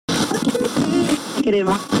Negative.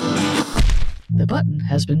 The button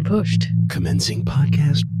has been pushed. Commencing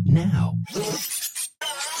podcast now.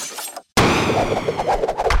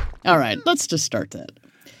 All right, let's just start that.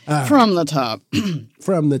 From the top.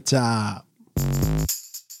 From the top.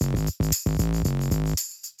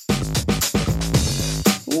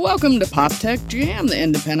 Welcome to Pop Tech Jam, the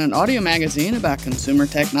independent audio magazine about consumer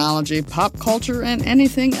technology, pop culture, and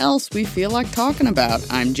anything else we feel like talking about.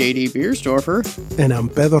 I'm J.D. Biersdorfer. And I'm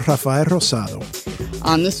Pedro Rafael Rosado.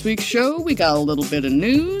 On this week's show, we got a little bit of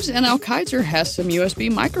news, and Al Kaiser has some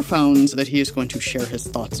USB microphones that he is going to share his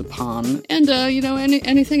thoughts upon. And,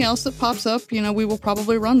 anything else that pops up, we will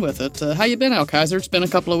probably run with it. How you been, Al Kaiser? It's been a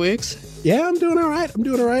couple of weeks. Yeah, I'm doing all right.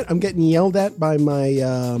 I'm getting yelled at by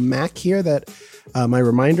my Mac here that my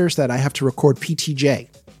reminders that I have to record PTJ.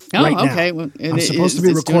 Oh, right okay. Now. Well, I'm supposed to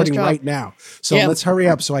be recording right now. So let's hurry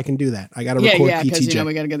up so I can do that. I got to record PTJ. Because,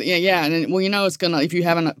 we got to get and it's going to, if you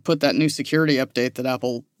haven't put that new security update that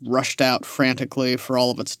Apple rushed out frantically for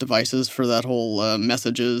all of its devices for that whole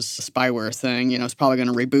messages spyware thing, it's probably going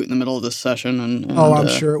to reboot in the middle of this session. And I'm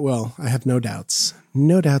sure it will. I have no doubts.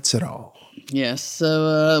 No doubts at all. Yes.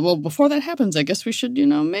 So, before that happens, I guess we should,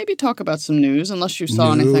 maybe talk about some news, unless you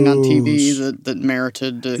saw anything on TV that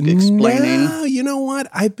merited explaining. No, you know what?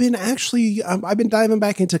 I've been diving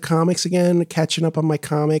back into comics again, catching up on my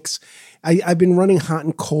comics. I've been running hot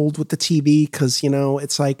and cold with the TV because,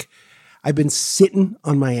 it's like I've been sitting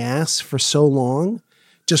on my ass for so long,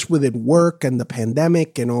 just within work and the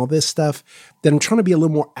pandemic and all this stuff, that I'm trying to be a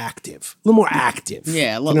little more active.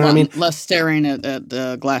 Yeah, less staring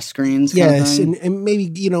at glass screens. Yes, and maybe,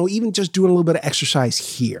 even just doing a little bit of exercise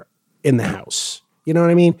here in the house. You know what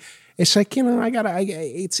I mean? It's like,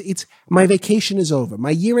 it's my vacation is over.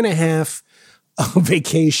 My year and a half of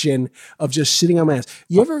vacation of just sitting on my ass.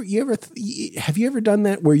 Have you ever done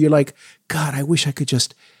that where you're like, God, I wish I could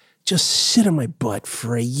just sit on my butt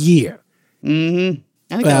for a year? Mm-hmm.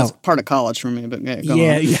 I think that was part of college for me, but go on.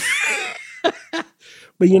 Yeah.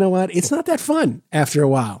 But you know what? It's not that fun after a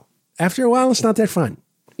while. It's not that fun.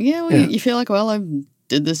 Yeah, you feel like, I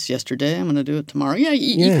did this yesterday. I'm going to do it tomorrow. Yeah,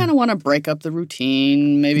 you kind of want to break up the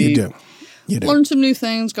routine. Maybe you do. Learn some new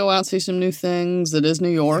things, go out, see some new things. It is New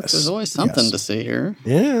York. Yes. There's always something to see here.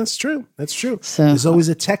 Yeah, that's true. So, there's always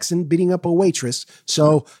a Texan beating up a waitress.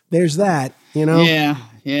 So there's that, Yeah.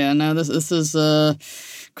 No, this is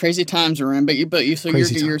crazy times we're in. But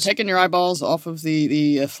you're taking your eyeballs off of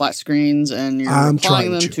the flat screens and you're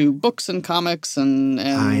applying them to books and comics and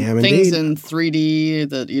things indeed. in 3D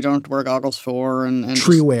that you don't have to wear goggles for and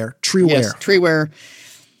treeware. Yes, treeware.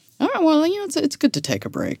 All right, well, it's good to take a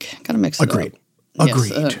break. Got to mix it up. Agreed.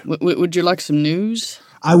 Yes, would you like some news?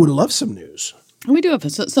 I would love some news. We do have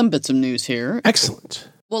some bits of news here. Excellent.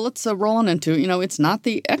 Well, let's roll on into, it's not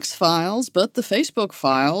the X-Files, but the Facebook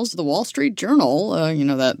files, the Wall Street Journal,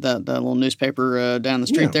 that little newspaper down the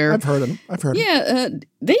street there. I've heard of them. Yeah,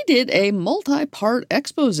 they did a multi-part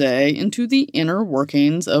expose into the inner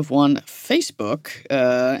workings of one Facebook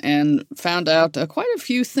and found out quite a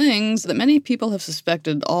few things that many people have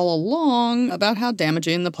suspected all along about how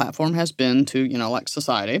damaging the platform has been to,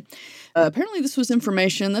 society. Apparently, this was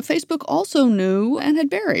information that Facebook also knew and had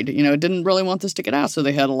buried. It didn't really want this to get out, so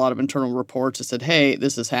they had a lot of internal reports that said, hey,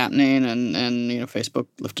 this is happening, and Facebook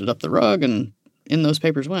lifted up the rug, and in those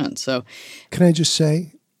papers went. So, can I just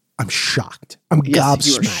say, I'm shocked. I'm gobsmacked.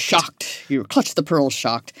 You were shocked. You were clutched the pearls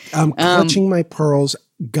shocked. I'm clutching my pearls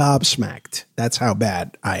gobsmacked. That's how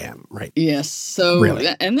bad I am, right? Yes. So, really?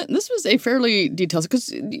 And this was a fairly detailed,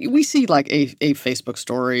 because we see like a Facebook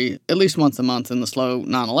story at least once a month in the slow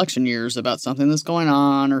non-election years about something that's going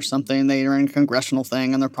on or something. They are in a congressional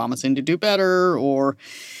thing and they're promising to do better, or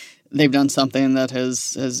they've done something that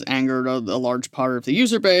has angered a large part of the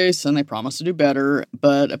user base and they promise to do better.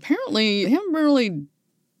 But apparently they haven't really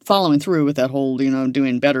following through with that whole,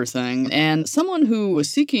 doing better thing. And someone who was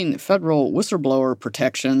seeking federal whistleblower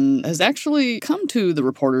protection has actually come to the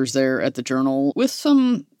reporters there at the Journal with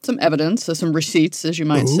some evidence, some receipts, as you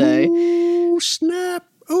might say. Ooh, snap.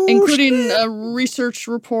 Including research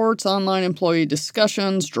reports, online employee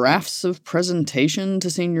discussions, drafts of presentation to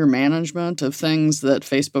senior management of things that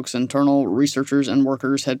Facebook's internal researchers and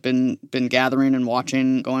workers had been gathering and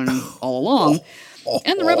watching going all along.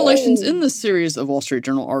 And the revelations in this series of Wall Street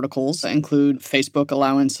Journal articles include Facebook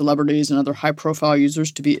allowing celebrities and other high-profile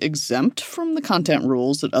users to be exempt from the content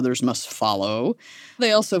rules that others must follow.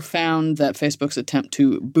 They also found that Facebook's attempt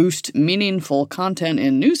to boost meaningful content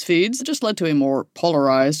in news feeds just led to a more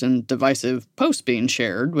polarized and divisive post being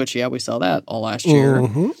shared, which, we saw that all last year.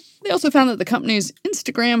 Mm-hmm. They also found that the company's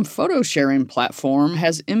Instagram photo sharing platform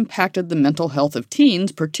has impacted the mental health of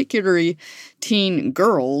teens, particularly teen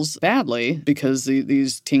girls, badly, because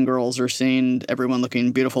these teen girls are seeing everyone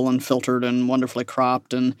looking beautiful and filtered and wonderfully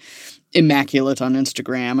cropped and immaculate on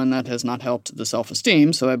Instagram, and that has not helped the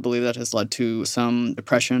self-esteem. So I believe that has led to some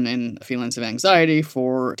depression and feelings of anxiety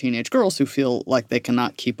for teenage girls who feel like they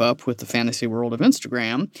cannot keep up with the fantasy world of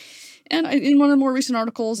Instagram. And in one of the more recent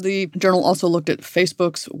articles, the journal also looked at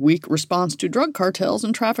Facebook's weak response to drug cartels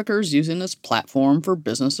and traffickers using its platform for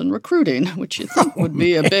business and recruiting, which you think would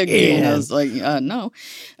be a big deal. As no.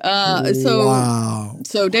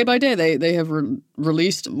 So day by day, they have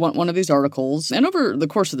released one of these articles. And over the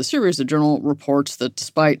course of the series, the journal reports that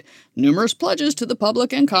despite numerous pledges to the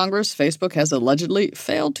public and Congress, Facebook has allegedly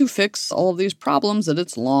failed to fix all of these problems that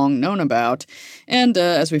it's long known about. And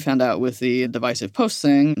as we found out with the divisive post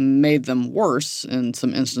thing, made them worse in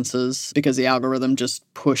some instances because the algorithm just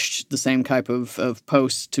pushed the same type of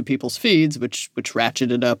posts to people's feeds, which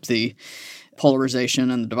ratcheted up the polarization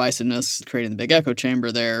and the divisiveness, creating the big echo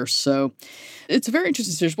chamber there. So it's a very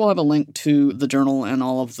interesting series. We'll have a link to the journal and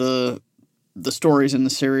all of the stories in the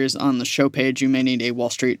series on the show page. You may need a Wall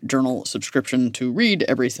Street Journal subscription to read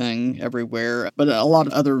everything everywhere, but a lot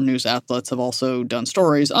of other news outlets have also done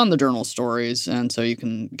stories on the journal stories, and so you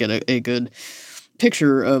can get a good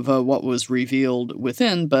picture of what was revealed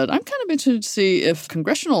within. But I'm kind of interested to see if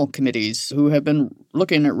congressional committees who have been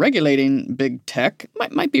looking at regulating big tech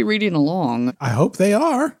might be reading along. I hope they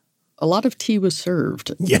are. A lot of tea was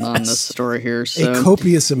served on this story here. So. A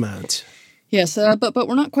copious amount. Yes, but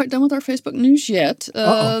we're not quite done with our Facebook news yet.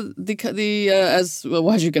 As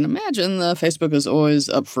you can imagine, Facebook is always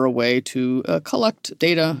up for a way to collect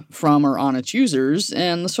data from or on its users,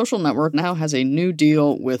 and the social network now has a new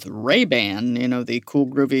deal with Ray-Ban. You know, the cool,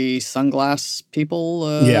 groovy sunglass people.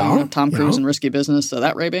 Tom Cruise and Risky Business.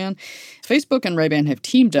 That Ray-Ban. Facebook and Ray-Ban have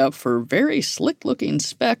teamed up for very slick-looking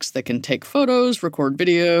specs that can take photos, record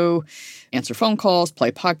video, answer phone calls,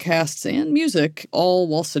 play podcasts, and music, all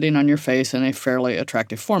while sitting on your face in a fairly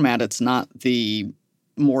attractive format. It's not the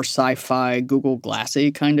more sci-fi Google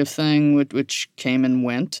Glassy kind of thing, which came and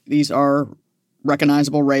went. These are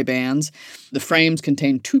recognizable Ray-Bans. The frames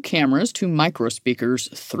contain 2 cameras, 2 micro speakers,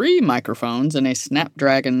 3 microphones, and a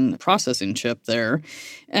Snapdragon processing chip there.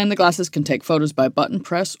 And the glasses can take photos by button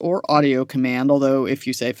press or audio command, although if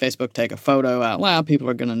you say Facebook take a photo out loud, people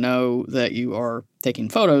are going to know that you are taking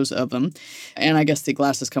photos of them. And I guess the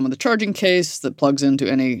glasses come with a charging case that plugs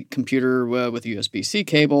into any computer with a USB-C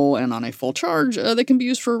cable, and on a full charge, they can be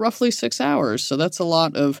used for roughly 6 hours. So that's a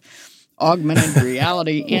lot of augmented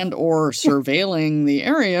reality and or surveilling the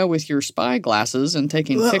area with your spy glasses and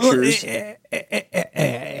taking pictures.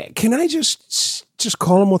 Can I just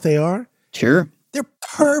call them what they are? Sure. They're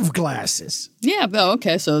perv glasses. Yeah. Oh,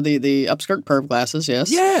 okay. So the upskirt perv glasses,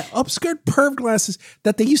 yes. Yeah, upskirt perv glasses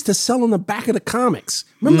that they used to sell on the back of the comics.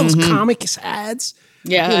 Remember those comics ads?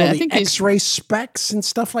 Yeah, I think X-ray specs and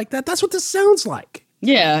stuff like that. That's what this sounds like.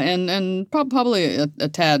 Yeah, and probably a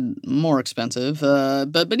tad more expensive.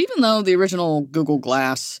 But even though the original Google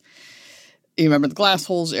Glass, you remember the glass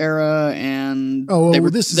holes era, and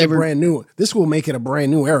this is brand new. This will make it a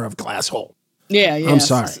brand new era of glass hole. Yeah. I'm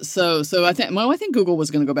sorry. So I think Google was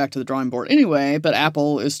going to go back to the drawing board anyway, but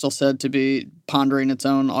Apple is still said to be pondering its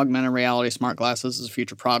own augmented reality smart glasses as a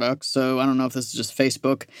future product. So I don't know if this is just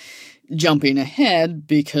Facebook jumping ahead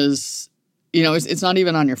because, you know, it's not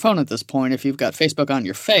even on your phone at this point. If you've got Facebook on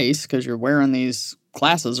your face because you're wearing these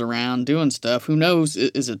glasses around doing stuff, who knows?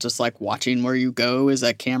 Is it just like watching where you go? Is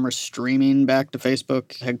that camera streaming back to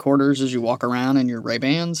Facebook headquarters as you walk around in your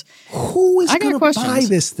Ray-Bans? Who is going to buy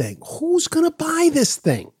this thing? Who's going to buy this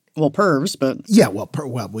thing? Well, pervs, but... Yeah, well,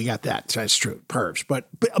 we got that. That's true, pervs. But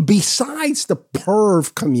besides the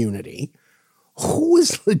perv community, who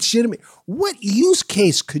is legitimate? What use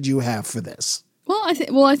case could you have for this? Well,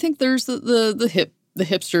 I think there's the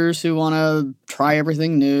hipsters who want to try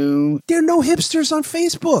everything new. There are no hipsters on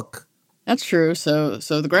Facebook. That's true. So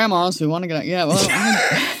the grandmas who want to get out. Yeah, well,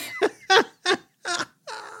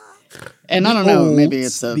 and I don't know. Maybe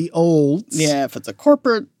it's the olds. Yeah, if it's a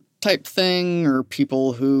corporate type thing or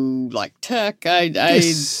people who like tech. This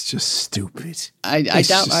is just stupid. I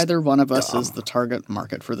doubt either one of us is the target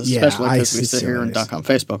market for this, especially because we sit here and dunk on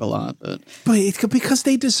Facebook a lot. But because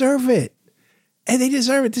they deserve it. And they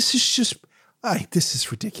deserve it. This is just, this is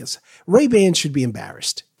ridiculous. Ray-Ban should be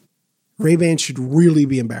embarrassed. Ray-Ban should really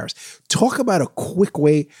be embarrassed. Talk about a quick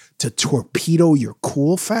way to torpedo your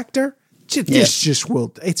cool factor. This is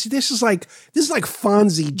like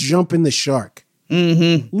Fonzie jumping the shark.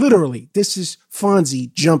 Mm-hmm. Literally, this is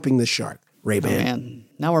Fonzie jumping the shark. Ray-Ban. Oh, man.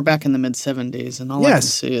 Now we're back in the mid-'70s, and all I can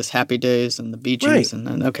see is Happy Days and the Bee Gees. Right. And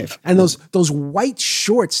then, okay. And those white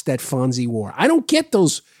shorts that Fonzie wore. I don't get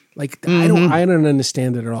those. Like, I don't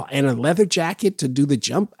understand it at all. And a leather jacket to do the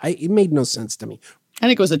jump. It made no sense to me. I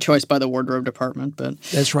think it was a choice by the wardrobe department, but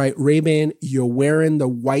that's right. Ray-Ban, you're wearing the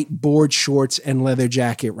white board shorts and leather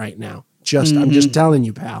jacket right now. I'm just telling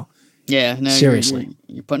you, pal. Yeah, no, seriously,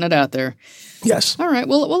 you're putting it out there. Yes. All right.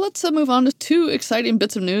 Well, let's move on to two exciting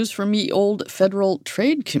bits of news from the old Federal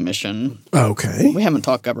Trade Commission. Okay. We haven't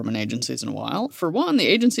talked government agencies in a while. For one, the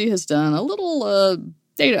agency has done a little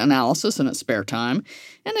data analysis in its spare time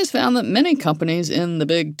and has found that many companies in the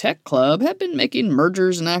big tech club have been making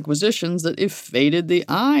mergers and acquisitions that evaded the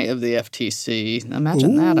eye of the FTC.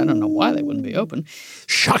 Imagine that. I don't know why they wouldn't be open.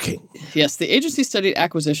 Shocking. Yes, the agency studied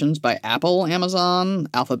acquisitions by Apple, Amazon,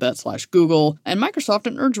 Alphabet/Google, and Microsoft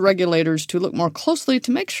and urged regulators to look more closely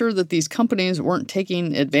to make sure that these companies weren't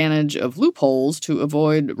taking advantage of loopholes to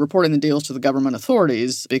avoid reporting the deals to the government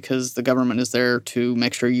authorities, because the government is there to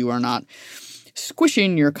make sure you are not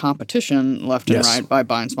squishing your competition left and right by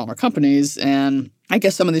buying smaller companies. And I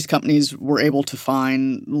guess some of these companies were able to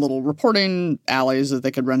find little reporting alleys that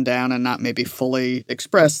they could run down and not maybe fully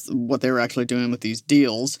express what they were actually doing with these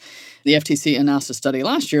deals. The FTC announced a study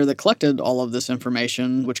last year that collected all of this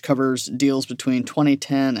information, which covers deals between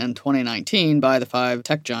 2010 and 2019 by the 5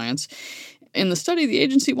 tech giants. In the study, the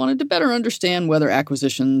agency wanted to better understand whether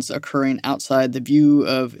acquisitions occurring outside the view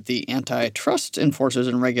of the antitrust enforcers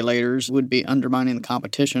and regulators would be undermining the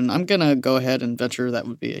competition. I'm going to go ahead and venture that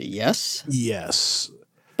would be a yes. Yes.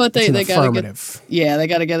 But they got to they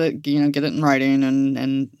got to get it, get it in writing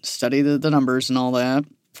and study the numbers and all that.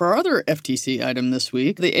 For our other FTC item this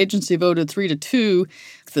week, the agency voted 3-2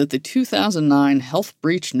 that the 2009 health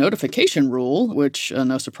breach notification rule, which,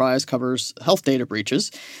 no surprise, covers health data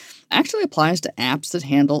breaches, actually applies to apps that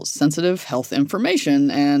handle sensitive health information.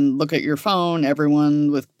 And look at your phone,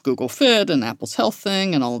 everyone with Google Fit and Apple's Health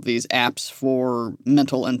Thing and all of these apps for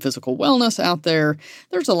mental and physical wellness out there.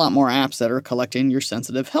 There's a lot more apps that are collecting your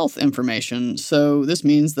sensitive health information. So this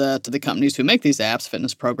means that the companies who make these apps,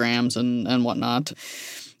 fitness programs and whatnot,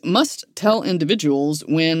 must tell individuals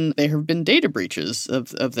when there have been data breaches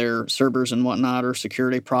of their servers and whatnot, or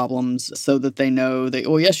security problems, so that they know that,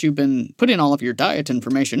 oh, yes, you've been putting all of your diet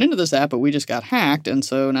information into this app, but we just got hacked. And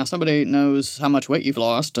so now somebody knows how much weight you've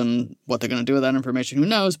lost and what they're going to do with that information. Who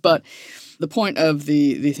knows? But the point of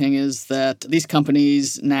the thing is that these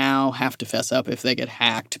companies now have to fess up if they get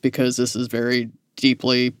hacked, because this is very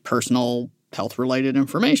deeply personal health-related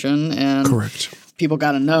information. And correct. People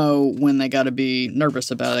got to know when they got to be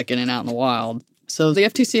nervous about it getting out in the wild. So the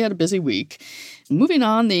FTC had a busy week. Moving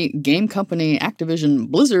on, the game company Activision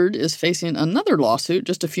Blizzard is facing another lawsuit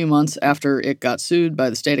just a few months after it got sued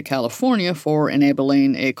by the state of California for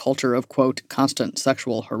enabling a culture of, quote, constant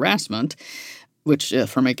sexual harassment, which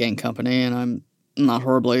from a game company, and I'm not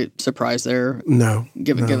horribly surprised there. No.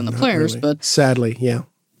 Given the players, really. But sadly, yeah.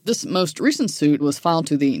 This most recent suit was filed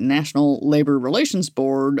to the National Labor Relations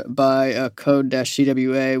Board by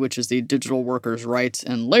Code-CWA, which is the Digital Workers' Rights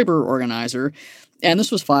and Labor Organizer. And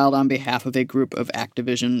this was filed on behalf of a group of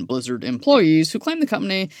Activision Blizzard employees who claim the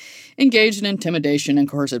company engaged in intimidation and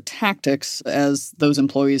coercive tactics as those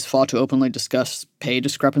employees fought to openly discuss pay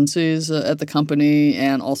discrepancies at the company,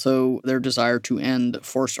 and also their desire to end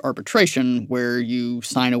forced arbitration, where you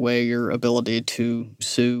sign away your ability to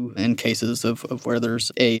sue in cases of where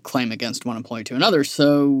there's a claim against one employee to another.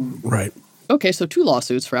 So, right. Okay, so 2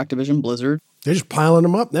 lawsuits for Activision Blizzard. They're just piling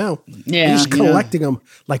them up now. Yeah. They're just collecting them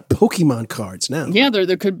like Pokemon cards now. Yeah,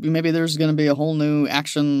 there could be, maybe there's going to be a whole new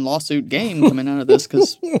action lawsuit game coming out of this,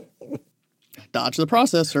 because dodge the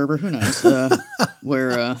process server, who knows?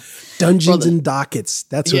 Where Dungeons and Dockets,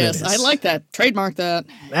 that's what it is. Yes, I like that. Trademark that.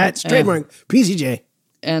 That's trademark. PCJ.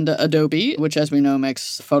 And Adobe, which, as we know,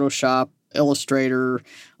 makes Photoshop, Illustrator,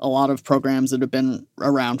 a lot of programs that have been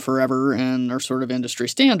around forever and are sort of industry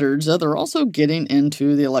standards. They're also getting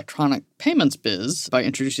into the electronic payments biz by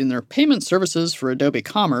introducing their payment services for Adobe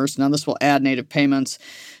Commerce. Now, this will add native payments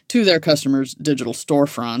to their customers' digital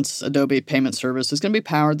storefronts. Adobe Payment Service is going to be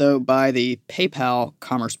powered, though, by the PayPal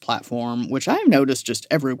commerce platform, which I've noticed just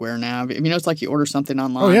everywhere now. It's like you order something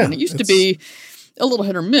online, and it used to be a little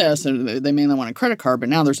hit or miss, and they mainly want a credit card, but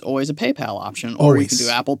now there's always a PayPal option. Or you can do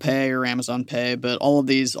Apple Pay or Amazon Pay, but all of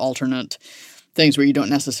these alternate things where you don't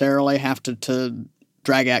necessarily have to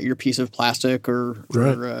drag out your piece of plastic or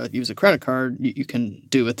use a credit card, you can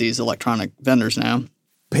do with these electronic vendors now.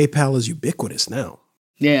 PayPal is ubiquitous now.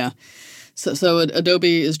 Yeah. So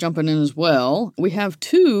Adobe is jumping in as well. We have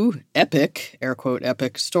two epic, air quote,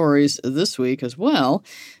 epic stories this week as well.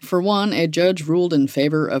 For one, a judge ruled in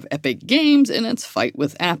favor of Epic Games in its fight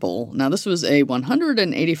with Apple. Now, this was a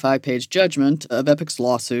 185-page judgment of Epic's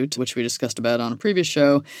lawsuit, which we discussed about on a previous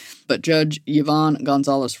show. But Judge Yvonne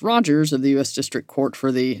Gonzalez-Rogers of the U.S. District Court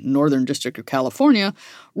for the Northern District of California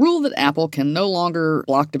ruled that Apple can no longer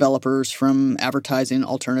block developers from advertising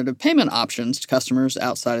alternative payment options to customers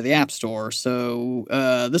outside of the App Store. So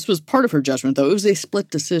this was part of her judgment, though. It was a split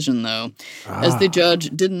decision, though, as the judge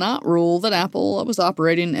did not rule that Apple was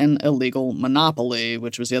operating an illegal monopoly,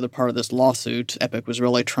 which was the other part of this lawsuit. Epic was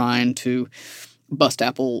really trying to bust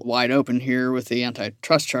Apple wide open here with the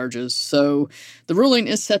antitrust charges. So the ruling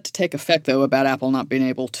is set to take effect, though, about Apple not being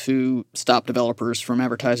able to stop developers from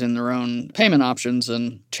advertising their own payment options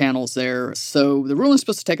and channels there. So the ruling is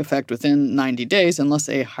supposed to take effect within 90 days unless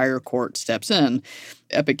a higher court steps in.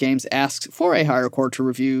 Epic Games asks for a higher court to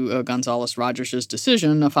review Gonzalez-Rogers'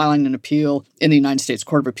 decision, filing an appeal in the United States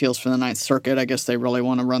Court of Appeals for the Ninth Circuit. I guess they really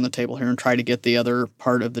want to run the table here and try to get the other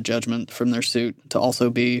part of the judgment from their suit to also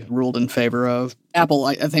be ruled in favor of. Apple,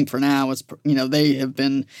 I think for now, they have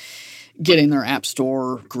been getting their App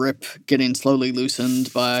Store grip getting slowly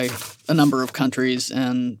loosened by a number of countries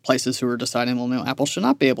and places who are deciding, well, no, Apple should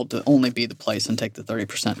not be able to only be the place and take the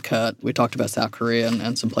 30% cut. We talked about South Korea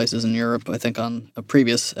and some places in Europe, I think, on a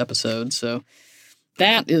previous episode. So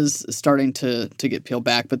that is starting to get peeled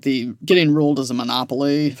back. But the getting ruled as a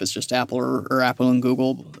monopoly, if it's just Apple or Apple and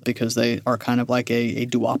Google, because they are kind of like a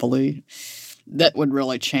duopoly, that would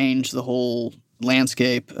really change the whole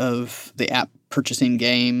landscape of the app purchasing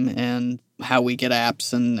game and how we get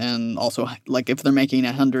apps, and also like if they're making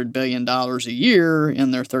 $100 billion a year in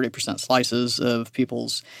their 30% slices of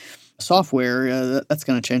people's software, that's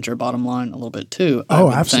going to change their bottom line a little bit too. Oh,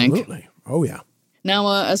 absolutely. Think. Oh, yeah.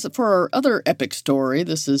 Now, as for our other epic story,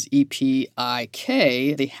 this is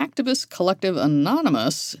EPIK, the Hacktivist Collective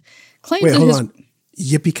Anonymous claims Wait, hold on.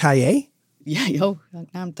 Yippee-ki-yay? Yeah, now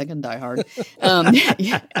I'm thinking Die Hard.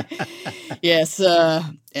 Yes,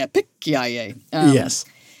 Epic-ki-yay. Yes.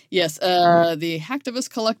 Yes, the Hacktivist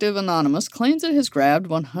Collective Anonymous claims it has grabbed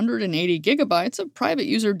 180 gigabytes of private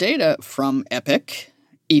user data from Epic,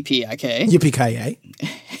 EPIK. Yippee-ki-yay.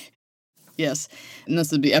 Yes, and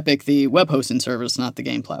this would be Epic, the web hosting service, not the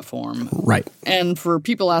game platform. Right. And for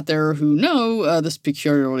people out there who know this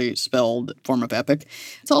peculiarly spelled form of Epic,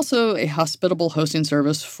 it's also a hospitable hosting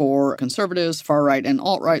service for conservatives, far-right, and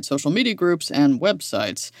alt-right social media groups and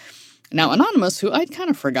websites. Now, Anonymous, who I'd kind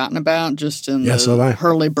of forgotten about just in the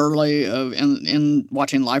hurly-burly of in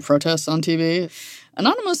watching live protests on TV,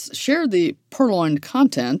 Anonymous shared the purloined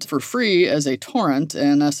content for free as a torrent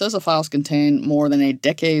and says the files contain more than a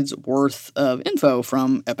decade's worth of info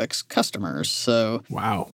from Epic's customers. So,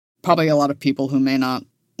 wow. Probably a lot of people who may not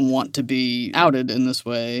want to be outed in this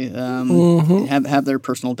way have their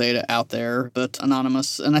personal data out there. But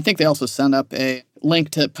Anonymous, and I think they also send up a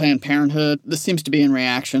link to Planned Parenthood. This seems to be in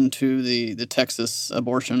reaction to the Texas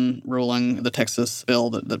abortion ruling, the Texas bill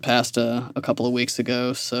that passed a couple of weeks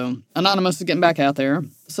ago. So Anonymous is getting back out there.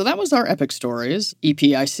 So that was our epic stories,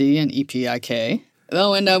 EPIC and EPIK.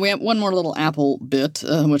 Oh, and we have one more little Apple bit,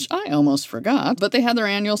 which I almost forgot, but they had their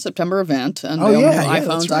annual September event and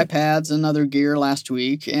iPhones, right. iPads, and other gear last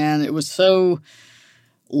week, and it was so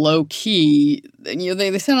low-key.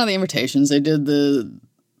 They sent out the invitations. They did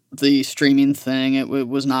the streaming thing. It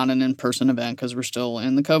was not an in-person event because we're still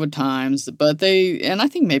in the COVID times, but and I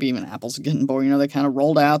think maybe even Apple's getting bored. They kind of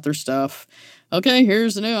rolled out their stuff. Okay,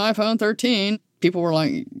 here's the new iPhone 13. People were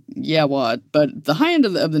like, yeah, what? But the high end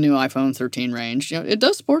of the new iPhone 13 range, it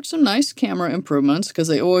does support some nice camera improvements because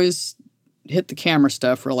they always hit the camera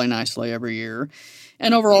stuff really nicely every year.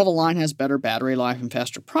 And overall, the line has better battery life and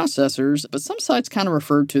faster processors, but some sites kind of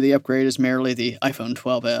referred to the upgrade as merely the iPhone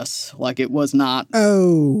 12s, like it was not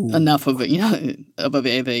enough of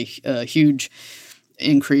a huge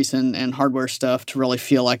increase in hardware stuff to really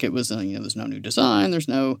feel like it was, there's no new design, there's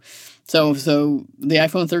no... So the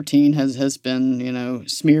iPhone 13 has been,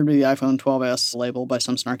 smeared with the iPhone 12s label by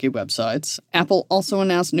some snarky websites. Apple also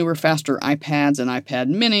announced newer, faster iPads and iPad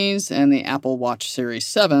minis and the Apple Watch Series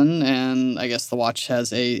 7, and I guess the watch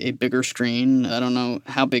has a bigger screen. I don't know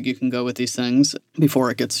how big you can go with these things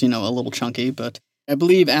before it gets, a little chunky, but I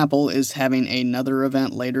believe Apple is having another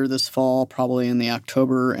event later this fall, probably in the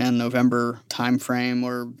October and November timeframe,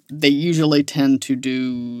 where they usually tend to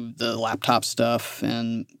do the laptop stuff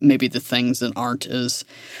and maybe the things that aren't as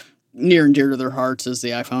near and dear to their hearts as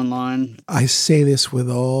the iPhone line. I say this with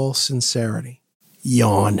all sincerity.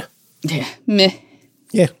 Yawn. Yeah. Meh.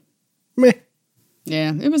 Yeah. Meh.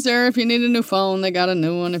 Yeah, it was there. If you need a new phone, they got a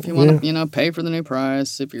new one. If you want to, pay for the new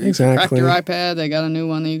price. If you cracked your iPad, they got a new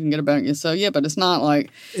one that you can get it back. So, yeah, but it's not like...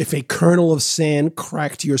 If a kernel of sand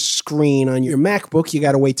cracked your screen on your MacBook, you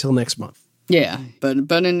got to wait till next month. Yeah, but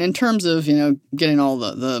in terms of, getting all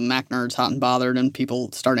the Mac nerds hot and bothered and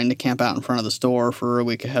people starting to camp out in front of the store for a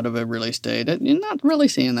week ahead of a release date, you're not really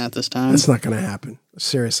seeing that this time. It's not going to happen.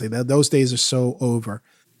 Seriously, those days are so over.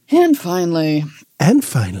 And finally...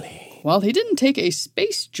 While he didn't take a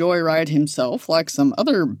space joyride himself like some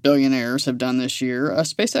other billionaires have done this year,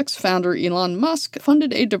 SpaceX founder Elon Musk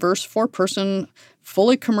funded a diverse 4-person,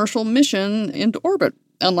 fully commercial mission into orbit.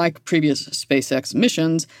 Unlike previous SpaceX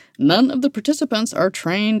missions, none of the participants are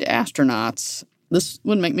trained astronauts. This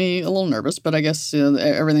would make me a little nervous, but I guess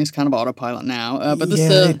everything's kind of autopilot now.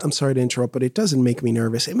 I'm sorry to interrupt, but it doesn't make me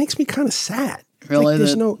nervous. It makes me kind of sad. Really?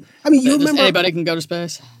 Like, you remember... Anybody can go to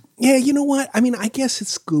space? Yeah, you know what? I mean, I guess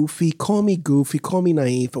it's goofy. Call me goofy, call me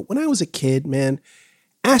naive. But when I was a kid, man,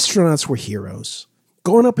 astronauts were heroes.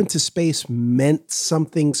 Going up into space meant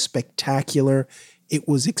something spectacular. It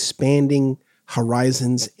was expanding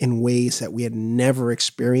horizons in ways that we had never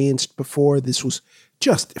experienced before. This was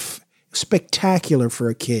just spectacular for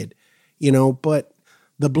a kid, but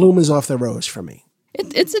the bloom is off the rose for me.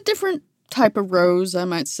 It's a different type of rose, I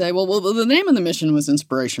might say. Well, the name of the mission was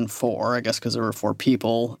Inspiration 4, I guess because there were 4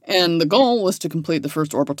 people. And the goal was to complete the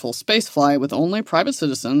first orbital spaceflight with only private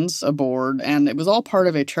citizens aboard, and it was all part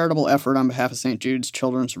of a charitable effort on behalf of St. Jude's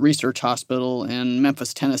Children's Research Hospital in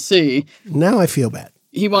Memphis, Tennessee. Now I feel bad.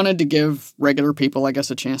 He wanted to give regular people, I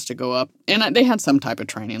guess, a chance to go up. And they had some type of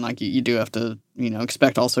training. Like, you do have to,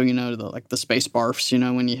 expect also, the space barfs,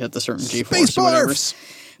 when you hit the certain G-force or whatever.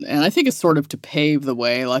 And I think it's sort of to pave the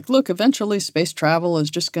way. Like, look, eventually space travel is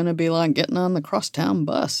just going to be like getting on the crosstown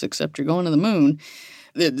bus, except you're going to the moon.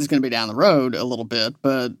 It's going to be down the road a little bit,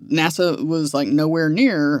 but NASA was like nowhere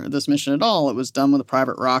near this mission at all. It was done with a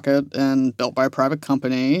private rocket and built by a private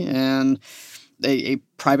company and a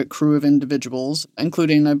private crew of individuals,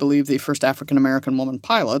 including, I believe, the first African-American woman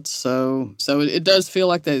pilot. So it does feel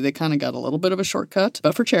like they kind of got a little bit of a shortcut,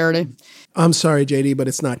 but for charity. I'm sorry, JD, but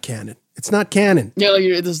it's not canon. It's not canon. Yeah,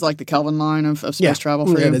 this is like the Kelvin line of space travel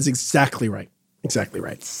for you. Yeah, that's exactly right. Exactly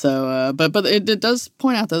right. So, but it does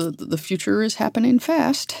point out that the future is happening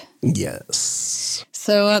fast. Yes.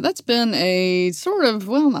 So that's been a sort of,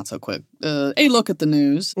 well, not so quick, a look at the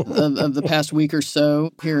news of the past week or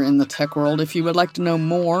so here in the tech world. If you would like to know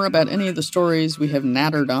more about any of the stories we have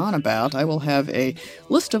nattered on about, I will have a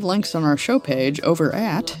list of links on our show page over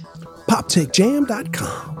at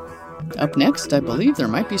PopTechJam.com. Up next, I believe there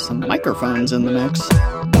might be some microphones in the mix.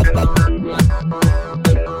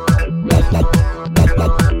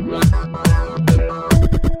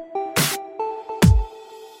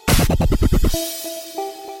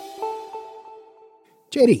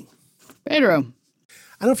 JD. Pedro. I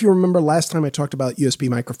don't know if you remember last time I talked about USB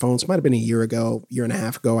microphones. It might have been a year ago, year and a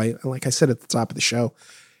half ago. Like I said at the top of the show,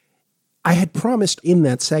 I had promised in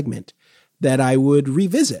that segment that I would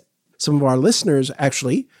revisit. Some of our listeners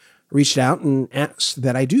actually reached out and asked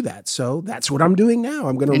that I do that. So that's what I'm doing now.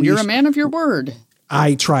 I'm going to. And you're a man of your word.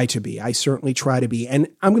 I try to be. I certainly try to be. And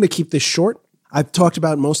I'm going to keep this short. I've talked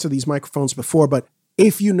about most of these microphones before, but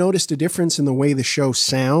if you noticed a difference in the way the show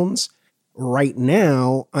sounds, right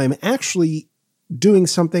now, I'm actually doing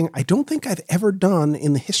something I don't think I've ever done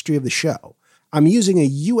in the history of the show. I'm using a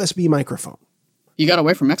USB microphone. You got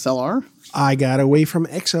away from XLR? I got away from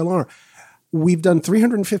XLR. We've done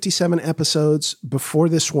 357 episodes before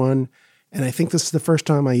this one, and I think this is the first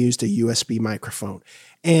time I used a USB microphone.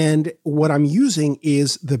 And what I'm using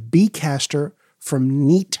is the Becaster from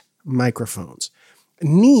Neat Microphones.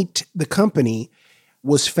 Neat, the company,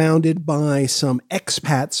 was founded by some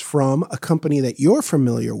expats from a company that you're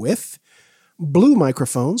familiar with, Blue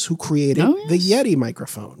Microphones, who created the Yeti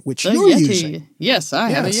microphone, which you're using. Yes, I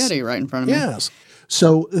have a Yeti right in front of me. Yes.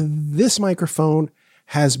 So this microphone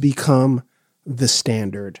has become the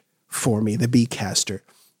standard for me, the Becaster.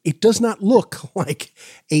 It does not look like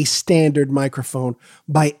a standard microphone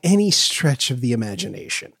by any stretch of the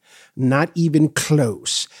imagination. Not even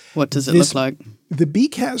close. What does it look like? The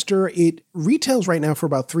Becaster, it retails right now for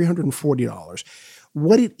about $340.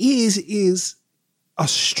 What it is a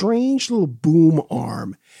strange little boom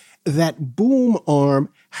arm. That boom arm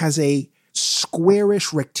has a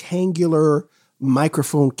squarish rectangular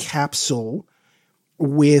microphone capsule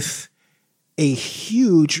with a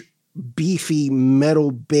huge beefy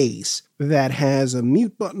metal base that has a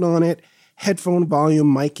mute button on it, headphone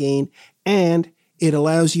volume, mic gain, and it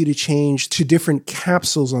allows you to change to different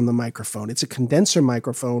capsules on the microphone. It's a condenser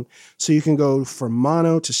microphone, so you can go from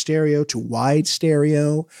mono to stereo to wide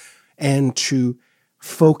stereo and to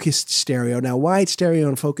focused stereo. Now, wide stereo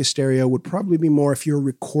and focused stereo would probably be more if you're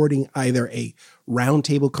recording either a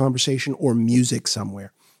roundtable conversation or music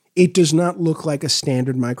somewhere. It does not look like a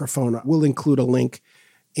standard microphone. We'll include a link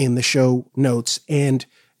in the show notes, and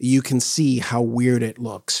you can see how weird it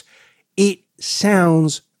looks. It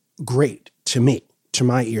sounds great to me, to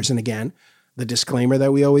my ears. And again, the disclaimer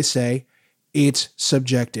that we always say, it's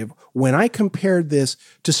subjective. When I compared this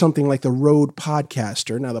to something like the Rode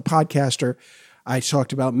Podcaster, now the Podcaster I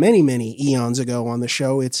talked about many, many eons ago on the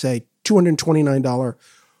show, it's a $229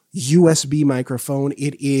 USB microphone.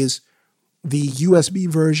 It is the USB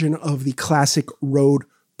version of the classic Rode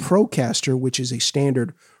Procaster, which is a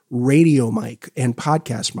standard radio mic and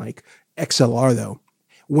podcast mic, XLR though.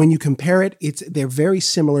 When you compare it, they're very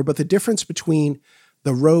similar, but the difference between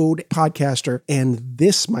the Rode Podcaster and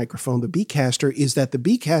this microphone, the Becaster, is that the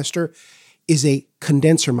Becaster is a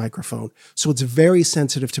condenser microphone, so it's very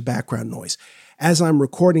sensitive to background noise. As I'm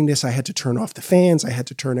recording this, I had to turn off the fans. I had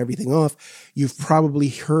to turn everything off. You've probably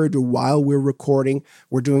heard while we're recording,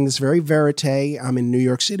 we're doing this very verite. I'm in New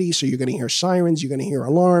York City, so you're going to hear sirens. You're going to hear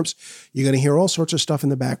alarms. You're going to hear all sorts of stuff in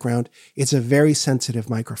the background. It's a very sensitive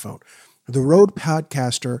microphone. The Rode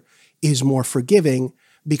Podcaster is more forgiving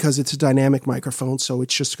because it's a dynamic microphone, so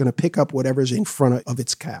it's just going to pick up whatever's in front of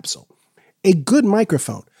its capsule. A good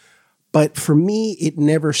microphone, but for me, it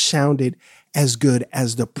never sounded as good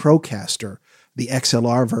as the Procaster, the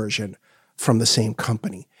XLR version from the same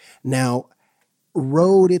company. Now,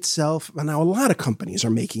 Rode itself, now a lot of companies are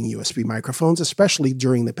making USB microphones, especially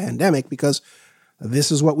during the pandemic, because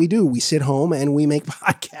this is what we do. We sit home and we make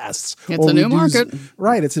podcasts. It's a new market.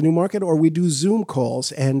 Right, it's a new market. Or we do Zoom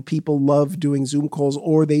calls, and people love doing Zoom calls,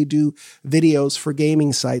 or they do videos for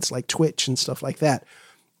gaming sites like Twitch and stuff like that.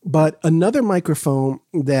 But another microphone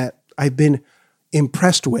that I've been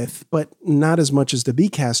impressed with, but not as much as the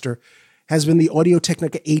Becaster, has been the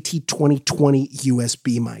Audio-Technica AT2020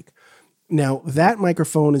 USB mic. Now, that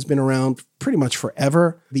microphone has been around pretty much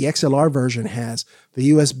forever. The XLR version has.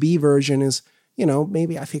 The USB version is,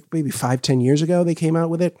 maybe 5-10 years ago they came out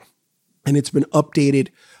with it, and it's been updated.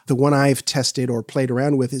 The one I've tested or played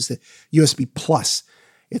around with is the USB Plus.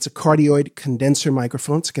 It's a cardioid condenser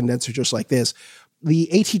microphone. It's a condenser just like this. The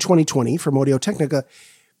AT2020 from Audio-Technica,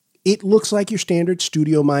 it looks like your standard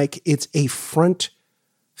studio mic. It's a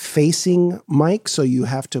front-facing mic, so you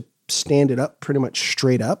have to stand it up pretty much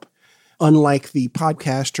straight up. Unlike the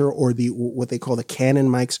Podcaster or what they call the Canon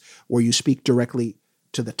mics, where you speak directly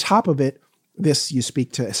to the top of it, this you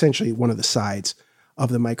speak to essentially one of the sides of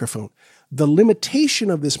the microphone. The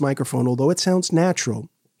limitation of this microphone, although it sounds natural,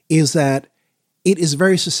 is that it is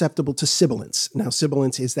very susceptible to sibilance. Now,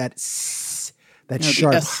 sibilance is that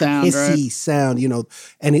sharp, sound, hissy right? sound,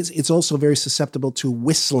 and it's also very susceptible to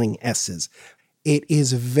whistling S's. It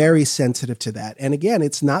is very sensitive to that. And again,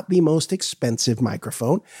 it's not the most expensive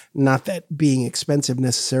microphone. Not that being expensive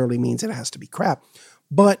necessarily means it has to be crap,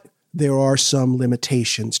 but there are some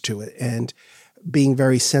limitations to it. And being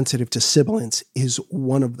very sensitive to sibilance is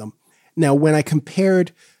one of them. Now, when I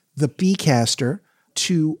compared the Becaster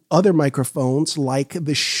to other microphones like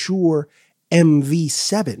the Shure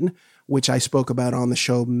MV7, which I spoke about on the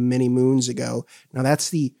show many moons ago. Now, that's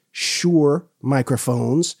the Shure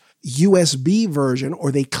microphones USB version,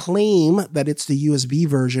 or they claim that it's the USB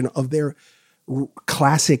version of their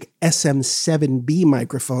classic SM7B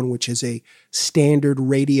microphone, which is a standard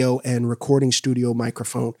radio and recording studio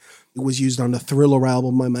microphone. It was used on the Thriller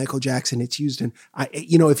album by Michael Jackson. It's used in,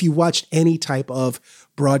 if you watched any type of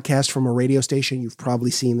broadcast from a radio station, you've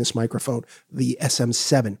probably seen this microphone, the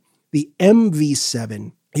SM7. The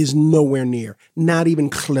MV7 is nowhere near, not even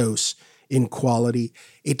close in quality.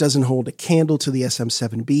 It doesn't hold a candle to the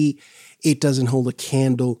SM7B. It doesn't hold a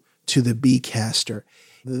candle to the Becaster.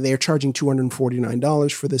 They're charging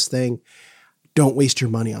 $249 for this thing. Don't waste your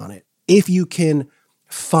money on it. If you can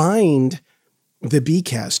find the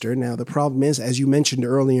Becaster, now the problem is, as you mentioned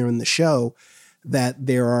earlier in the show, that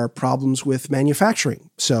there are problems with manufacturing.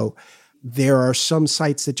 So there are some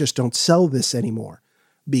sites that just don't sell this anymore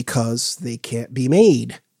because they can't be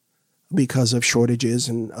made because of shortages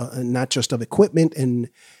and not just of equipment and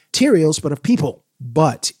materials, but of people.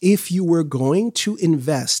 But if you were going to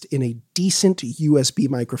invest in a decent USB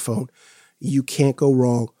microphone, you can't go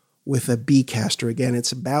wrong with a Becaster. Again,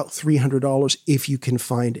 it's about $300 if you can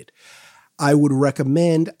find it. I would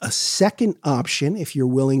recommend a second option if you're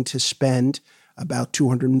willing to spend about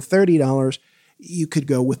 $230. You could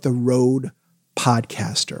go with the Rode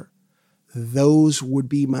Podcaster. Those would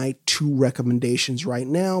be my two recommendations right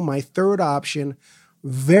now. My third option,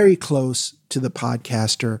 very close to the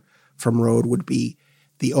Podcaster from Rode, would be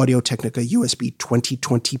the Audio-Technica USB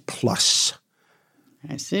 2020 Plus.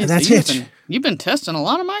 I see. And So that's you've been testing a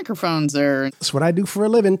lot of microphones there. That's what I do for a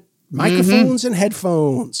living. Microphones and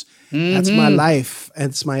headphones. That's my life.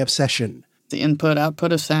 And it's my obsession. The input,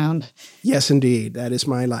 output of sound. Yes, indeed. That is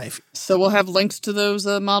my life. So we'll have links to those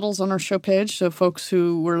models on our show page so folks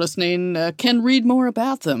who were listening can read more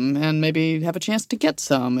about them and maybe have a chance to get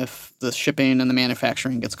some if the shipping and the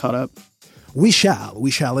manufacturing gets caught up. We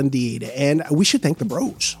shall indeed. And we should thank the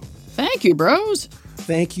bros. Thank you, bros.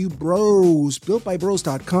 Thank you, bros.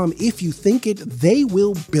 BuiltByBros.com. If you think it, they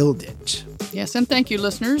will build it. Yes, and thank you,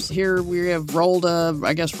 listeners. Here we have rolled,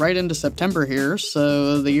 I guess, right into September here,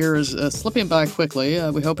 so the year is slipping by quickly.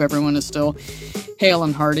 We hope everyone is still hale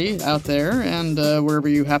and hearty out there and wherever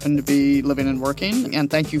you happen to be living and working. And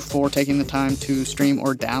thank you for taking the time to stream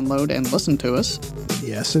or download and listen to us.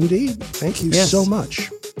 Yes, indeed. Thank you so much.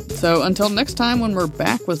 So until next time when we're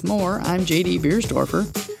back with more, I'm J.D.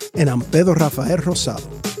 Biersdorfer. And I'm Pedro Rafael Rosado.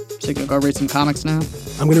 So you can go read some comics now?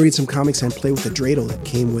 I'm going to read some comics and play with the dreidel that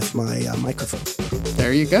came with my microphone.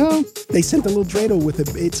 There you go. They sent a little dreidel with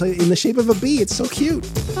it's in the shape of a bee. It's so cute.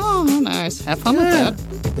 Oh, nice. Have fun with that.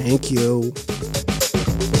 Thank you.